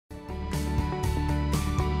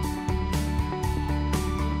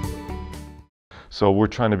So we're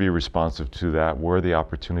trying to be responsive to that, where the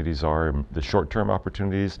opportunities are, the short-term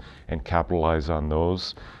opportunities, and capitalize on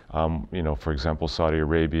those. For example, Saudi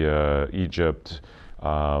Arabia, Egypt,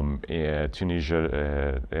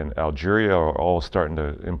 Tunisia, and Algeria are all starting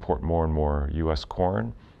to import more and more U.S.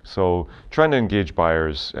 corn. So trying to engage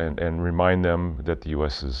buyers and remind them that the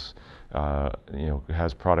U.S. is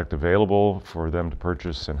has product available for them to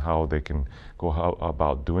purchase and how they can go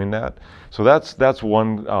about doing that. So that's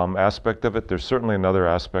one aspect of it. There's certainly another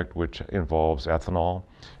aspect which involves ethanol,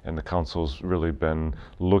 and the council's really been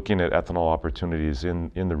looking at ethanol opportunities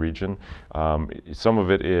in the region. Some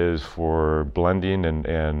of it is for blending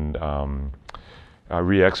and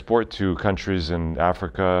re-export to countries in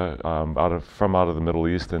Africa, from out of the Middle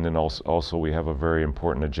East, and then also we have a very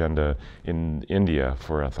important agenda in India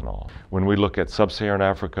for ethanol. When we look at sub-Saharan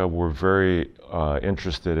Africa, we're very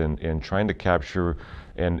interested in trying to capture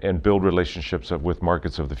and build relationships with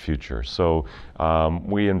markets of the future. So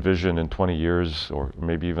we envision in 20 years, or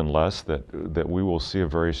maybe even less, that we will see a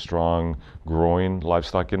very strong, growing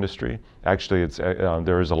livestock industry. Actually,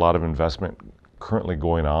 there is a lot of investment currently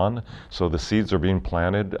going on. So the seeds are being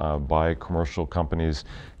planted by commercial companies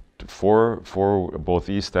for both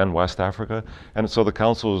East and West Africa. And so the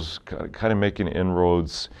council is kind of making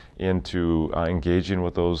inroads into engaging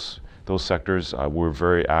with those sectors. We're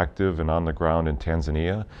very active and on the ground in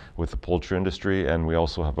Tanzania with the poultry industry, and we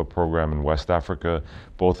also have a program in West Africa,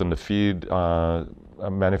 both in the feed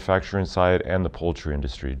manufacturing side and the poultry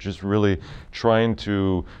industry. Just really trying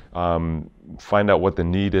to find out what the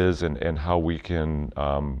need is and how we can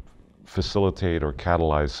facilitate or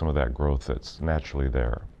catalyze some of that growth that's naturally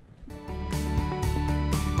there.